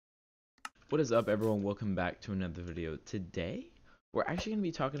What is up, everyone? Welcome back to another video. Today we're actually going to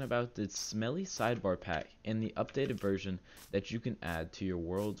be talking about the smelly sidebar pack and the updated version that you can add to your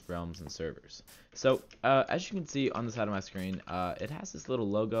worlds, realms, and servers. So as you can see on the side of my screen, it has this little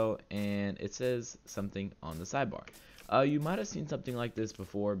logo and it says something on the sidebar. You might have seen something like this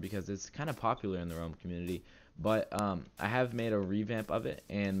before because it's kind of popular in the realm community, but I have made a revamp of it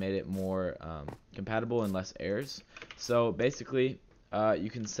and made it more compatible and less errors. So basically you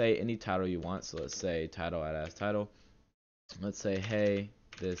can say any title you want. So let's say title as title. Let's say, hey,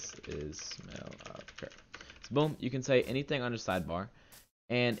 this is smell of curry. So boom, you can say anything under sidebar,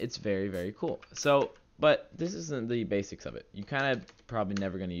 and it's very, very cool. So, but this isn't the basics of it. You kind of probably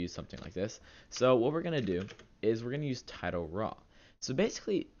never going to use something like this. So what we're going to do is we're going to use title raw. So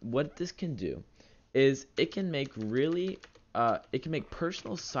basically what this can do is it can make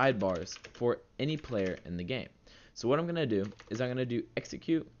personal sidebars for any player in the game. So what I'm going to do is I'm going to do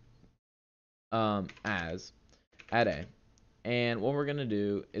execute as add a, and what we're going to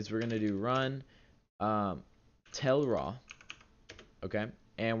do is we're going to do run tell raw, okay,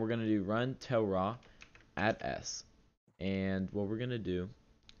 and we're going to do run tell raw add s, and what we're going to do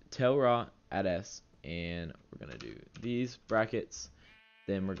tell raw add s, and we're going to do these brackets,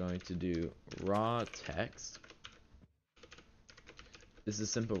 then we're going to do raw text. This is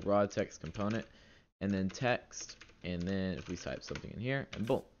simple raw text component, and then text, and then if we type something in here, and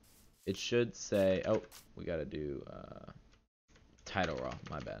boom, it should say, oh, we gotta do title raw,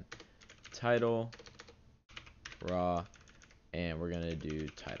 my bad, title raw, and we're gonna do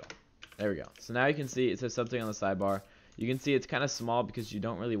title. There we go. So now you can see it says something on the sidebar. You can see it's kind of small because you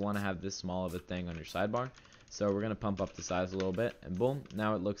don't really want to have this small of a thing on your sidebar. So we're gonna pump up the size a little bit, and boom,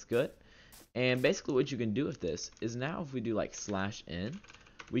 now it looks good. And basically what you can do with this is now if we do like /n,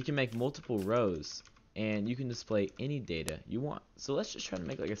 we can make multiple rows and you can display any data you want. So let's just try to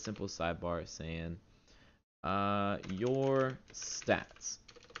make like a simple sidebar saying your stats.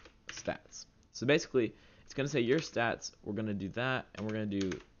 So basically it's going to say your stats. We're going to do that, and we're going to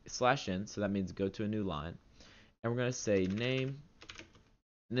do /n, so that means go to a new line, and we're going to say name,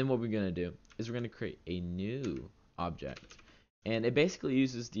 and then what we're going to do is we're going to create a new object, and it basically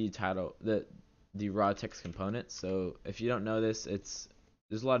uses the title, the raw text component. So if you don't know this,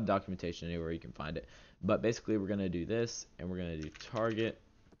 there's a lot of documentation anywhere you can find it, but basically we're going to do this, and we're going to do target,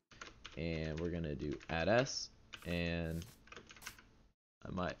 and we're going to do add s, and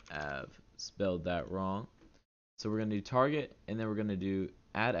I might have spelled that wrong. So we're going to do target, and then we're going to do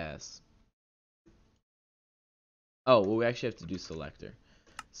add s. Oh, well, we actually have to do selector.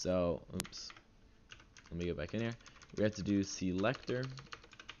 So, oops. Let me go back in here. We have to do selector.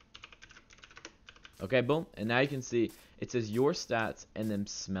 Okay, boom. And now you can see it says your stats and then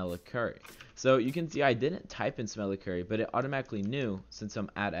smell a curry. So you can see I didn't type in smell a curry, but it automatically knew since I'm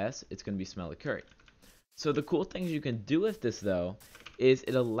add s, it's going to be smell a curry. So the cool things you can do with this though is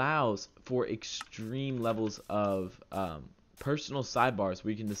it allows for extreme levels of personal sidebars where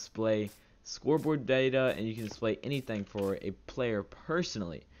you can display scoreboard data and you can display anything for a player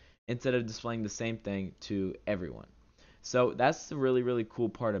personally instead of displaying the same thing to everyone. So that's the really, really cool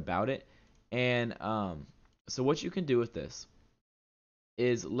part about it. And so what you can do with this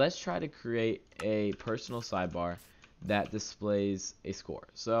is let's try to create a personal sidebar that displays a score.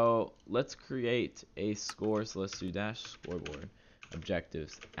 So let's create a score. So let's do dash scoreboard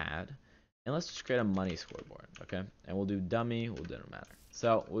objectives add, and let's just create a money scoreboard, okay? And we'll do dummy, doesn't matter.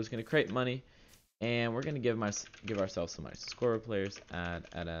 So we're just gonna create money, and we're gonna give ourselves some money. So scoreboard players add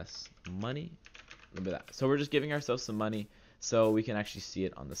s money. Look at that. So we're just giving ourselves some money so we can actually see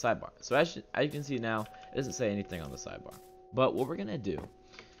it on the sidebar. So as you can see now, it doesn't say anything on the sidebar. But what we're gonna do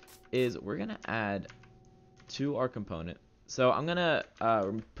is we're gonna add to our component. So I'm gonna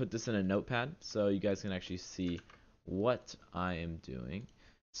put this in a notepad so you guys can actually see what I am doing.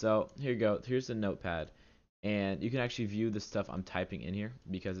 So here you go. Here's the notepad, and you can actually view the stuff I'm typing in here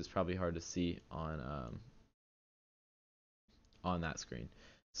because it's probably hard to see on that screen.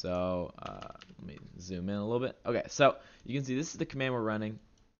 So let me zoom in a little bit. Okay, so you can see this is the command we're running.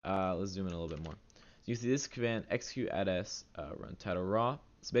 Let's zoom in a little bit more. So you can see this command execute add s run title raw.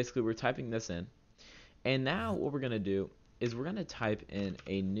 So basically we're typing this in, and now what we're gonna do is we're gonna type in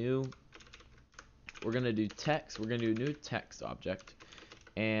a new. We're gonna do text. We're gonna do a new text object,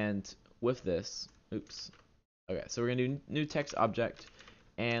 and with this, oops. Okay, so we're gonna do new text object,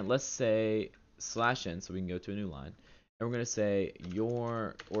 and let's say /n, so we can go to a new line. And we're going to say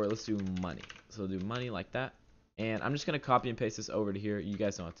let's do money. So do money like that. And I'm just going to copy and paste this over to here. You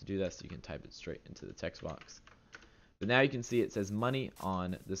guys don't have to do that, so you can type it straight into the text box. But now you can see it says money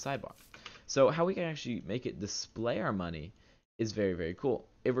on the sidebar. So how we can actually make it display our money is very, very cool.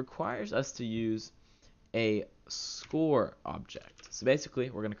 It requires us to use a score object. So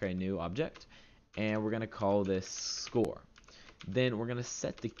basically, we're going to create a new object, and we're going to call this score. Then we're going to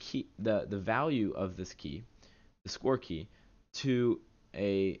set the key, the value of this key, the score key, to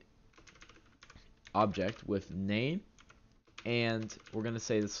a object with name, and we're going to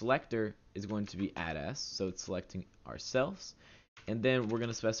say the selector is going to be add_s, so it's selecting ourselves, and then we're going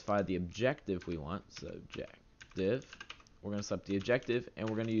to specify the objective we want, so objective. We're going to select the objective, and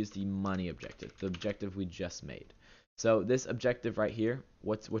we're going to use the money objective, the objective we just made. So this objective right here,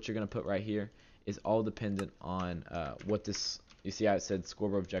 what you're going to put right here, is all dependent on what this, you see how it said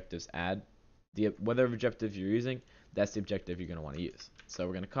scoreboard objectives add. Whatever objective you're using, that's the objective you're going to want to use. So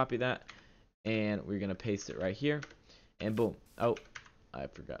we're going to copy that, and we're going to paste it right here, and boom. Oh, I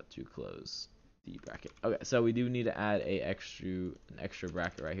forgot to close the bracket. Okay, so we do need to add an extra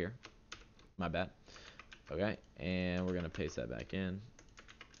bracket right here. My bad. Okay, and we're going to paste that back in.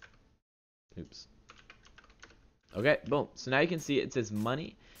 Oops. Okay, boom. So now you can see it says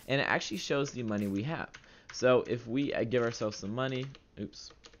money, and it actually shows the money we have. So if we give ourselves some money,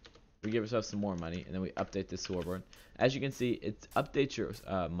 oops, we give ourselves some more money, and then we update this scoreboard. As you can see, it updates your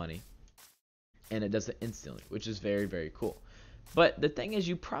money, and it does it instantly, which is very, very cool. But the thing is,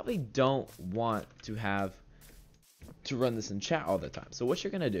 you probably don't want to have to run this in chat all the time. So what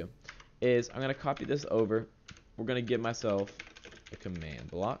you're going to do is I'm going to copy this over. We're going to give myself a command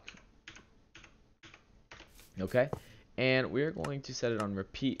block. Okay, and we're going to set it on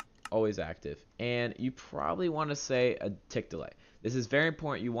repeat, always active, and you probably want to say a tick delay. This is very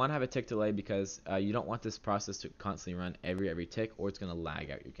important. You want to have a tick delay because you don't want this process to constantly run every tick, or it's going to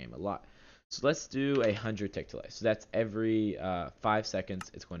lag out your game a lot. So let's do 100 tick delay. So that's every 5 seconds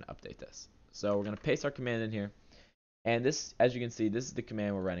it's going to update this. So we're going to paste our command in here, and this, as you can see, this is the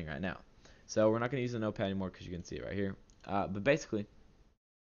command we're running right now. So we're not going to use the notepad anymore because you can see it right here. But basically,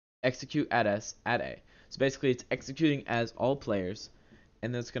 execute add_s, add a. So basically, it's executing as all players,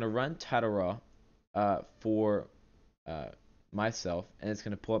 and then it's going to run title raw for myself, and it's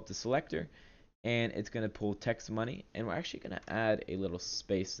going to pull up the selector, and it's going to pull text money, and we're actually going to add a little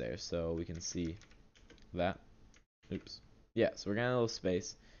space there so we can see that. Oops. Yeah, so we're going to add a little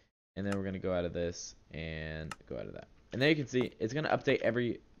space, and then we're going to go out of this and go out of that. And there you can see it's going to update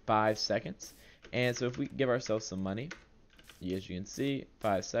every 5 seconds. And so if we give ourselves some money, as you can see,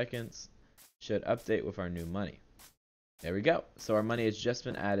 5 seconds should update with our new money. There we go. So our money has just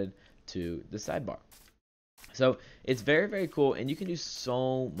been added to the sidebar. So it's very, very cool, and you can do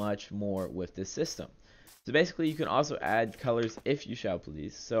so much more with this system. So basically, you can also add colors if you shall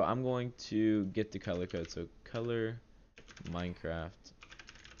please. So I'm going to get the color code. So color Minecraft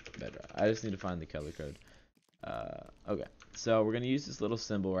Bedrock. I just need to find the color code. Okay, so we're going to use this little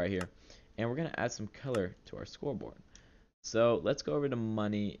symbol right here, and we're going to add some color to our scoreboard. So let's go over to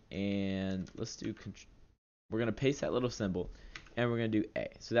money, and let's do, we're going to paste that little symbol, and we're going to do A.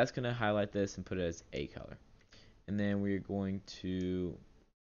 So that's going to highlight this and put it as A color. And then we're going to,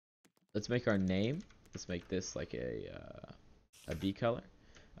 let's make our name, let's make this like a B color.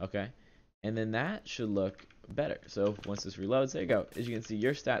 Okay, and then that should look better. So once this reloads, there you go. As you can see,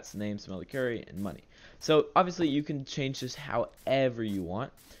 your stats, name, Smelly Curry, and money. So obviously you can change this however you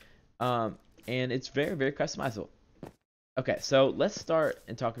want, and it's very, very customizable. Okay, so let's start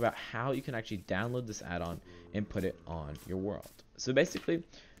and talk about how you can actually download this add-on and put it on your world. So basically,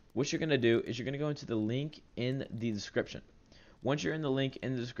 what you're going to do is you're going to go into the link in the description. Once you're in the link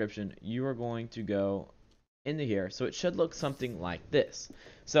in the description, you are going to go into here. So it should look something like this.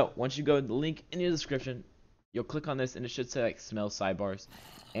 So once you go to the link in your description, you'll click on this, and it should say like Smell Sidebars.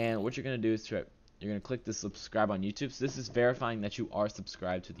 And what you're going to do is you're going to click the subscribe on YouTube. So this is verifying that you are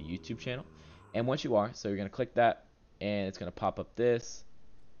subscribed to the YouTube channel. And once you are, so you're going to click that, and it's going to pop up this.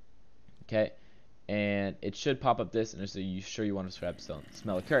 Okay. And it should pop up this, and it's you sure you want to subscribe to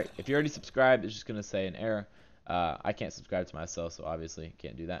Smell a Curry. If you already subscribed, it's just going to say an error. I can't subscribe to myself, so obviously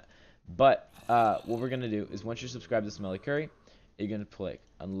can't do that. But what we're going to do is once you're subscribed to Smelly Curry, you're going to click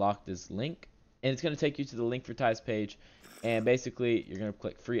unlock this link, and it's going to take you to the link for ties page, and basically you're going to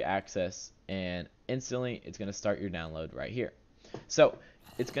click free access, and instantly it's going to start your download right here. So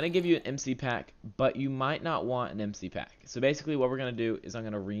it's going to give you an MC pack, but you might not want an MC pack. So basically what we're going to do is I'm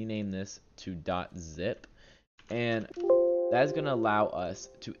going to rename this to .zip, and that is going to allow us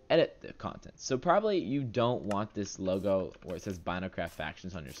to edit the content. So probably you don't want this logo where it says Binocraft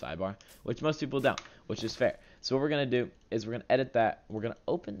Factions on your sidebar, which most people don't, which is fair. So what we're going to do is we're going to edit that. We're going to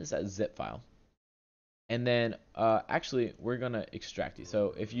open this as zip file. And then actually we're going to extract these.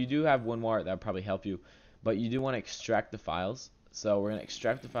 So if you do have one more, that would probably help you. But you do want to extract the files. So we're going to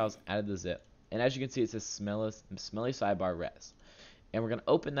extract the files out of the zip. And as you can see, it says Smelly Sidebar Res. And we're going to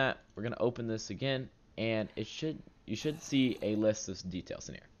open that. We're going to open this again, and you should see a list of details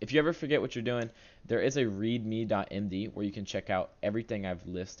in here. If you ever forget what you're doing, there is a readme.md where you can check out everything I've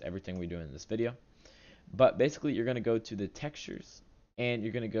listed, everything we do in this video. But basically, you're going to go to the textures, and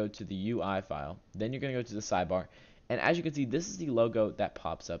you're going to go to the UI file. Then you're going to go to the sidebar. And as you can see, this is the logo that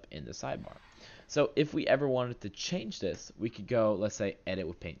pops up in the sidebar. So if we ever wanted to change this, we could go, let's say, edit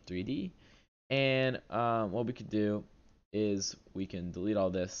with Paint 3D. And what we could do is we can delete all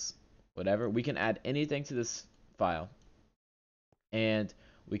this, whatever. We can add anything to this file. And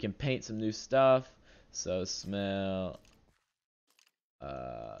we can paint some new stuff. So smelly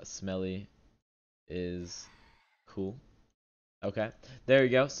is cool. Okay, there you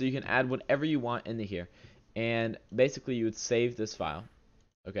go. So you can add whatever you want into here. And basically you would save this file.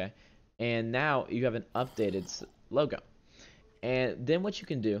 Okay, and now you have an updated logo. And then what you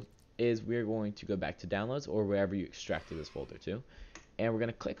can do is we're going to go back to downloads or wherever you extracted this folder to. And we're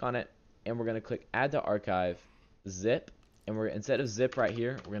going to click on it, and we're going to click add to archive, zip, and we're instead of zip right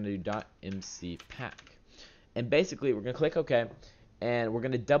here, we're going to do .mcpack. And basically we're going to click OK, and we're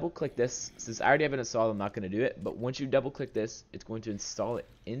going to double click this. Since I already have it installed, I'm not going to do it, but once you double click this, it's going to install it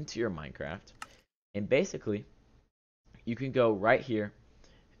into your Minecraft. And basically you can go right here.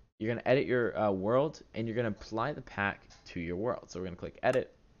 You're going to edit your world, and you're going to apply the pack to your world. So we're going to click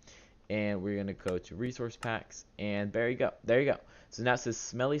edit, and we're going to go to resource packs, and there you go. There you go. So now it says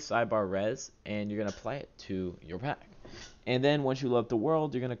smelly sidebar res, and you're going to apply it to your pack. And then once you load up the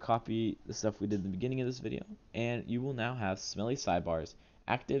world, you're going to copy the stuff we did in the beginning of this video, and you will now have smelly sidebars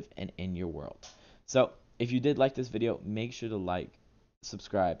active and in your world. So if you did like this video, make sure to like,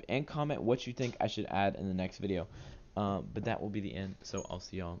 subscribe, and comment what you think I should add in the next video. But that will be the end, so I'll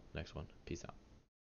see y'all next one. Peace out.